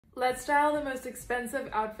Let's style the most expensive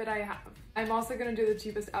outfit I have. I'm also gonna do the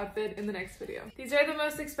cheapest outfit in the next video. These are the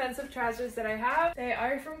most expensive trousers that I have. They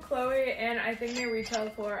are from Chloe and I think they retail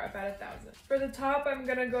for about 1,000. For the top, I'm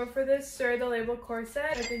gonna go for this Sur de Label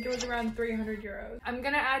corset. I think it was around 300 euros. I'm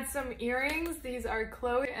gonna add some earrings. These are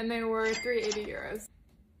Chloe and they were 380 euros.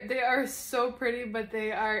 They are so pretty, but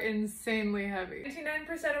they are insanely heavy.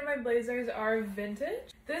 99% of my blazers are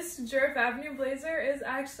vintage. This Jerf Avenue blazer is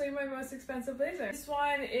actually my most expensive blazer. This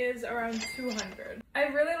one is around 200. I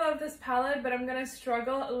really love this palette, but I'm gonna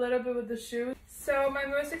struggle a little bit with the shoes. So my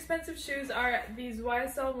most expensive shoes are these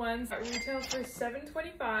YSL ones that retail for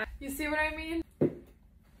 $7.25. You see what I mean?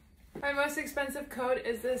 My most expensive coat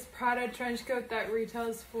is this Prada trench coat that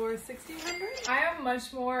retails for $1,600. I am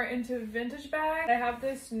much more into vintage bags. I have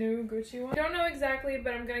this new Gucci one. I don't know exactly,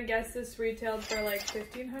 but I'm gonna guess this retailed for like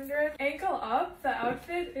 $1,500. Ankle up, the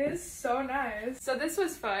outfit is so nice. So this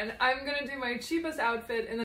was fun. I'm gonna do my cheapest outfit in the